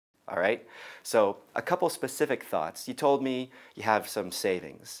all right? So a couple specific thoughts. You told me you have some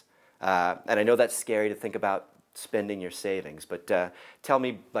savings. And I know that's scary to think about spending your savings, but tell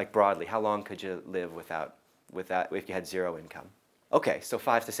me, like, broadly, how long could you live without if you had zero income? Okay, so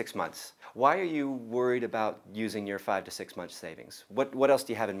 5 to 6 months. Why are you worried about using your 5 to 6 months savings? What else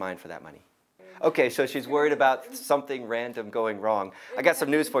do you have in mind for that money? Okay, so she's worried about something random going wrong. I got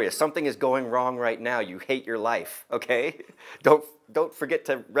some news for you. Something is going wrong right now. You hate your life, okay? Don't forget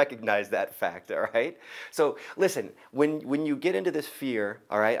to recognize that fact, all right? So listen, when you get into this fear,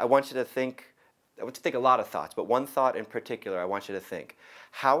 all right, I want you to think a lot of thoughts, but one thought in particular I want you to think.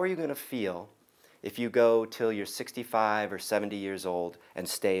 How are you going to feel if you go till you're 65 or 70 years old and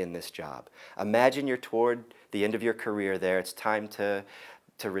stay in this job? Imagine you're toward the end of your career there. It's time to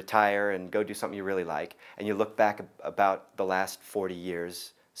retire and go do something you really like, and you look back about the last 40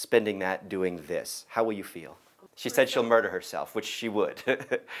 years spending that doing this. How will you feel? She said she'll murder herself, which she would.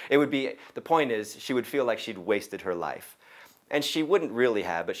 It would be, the point is, she would feel like she'd wasted her life. And she wouldn't really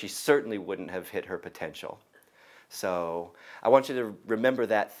have, but she certainly wouldn't have hit her potential. So I want you to remember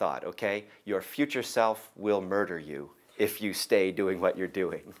that thought, okay? Your future self will murder you if you stay doing what you're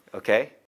doing, okay?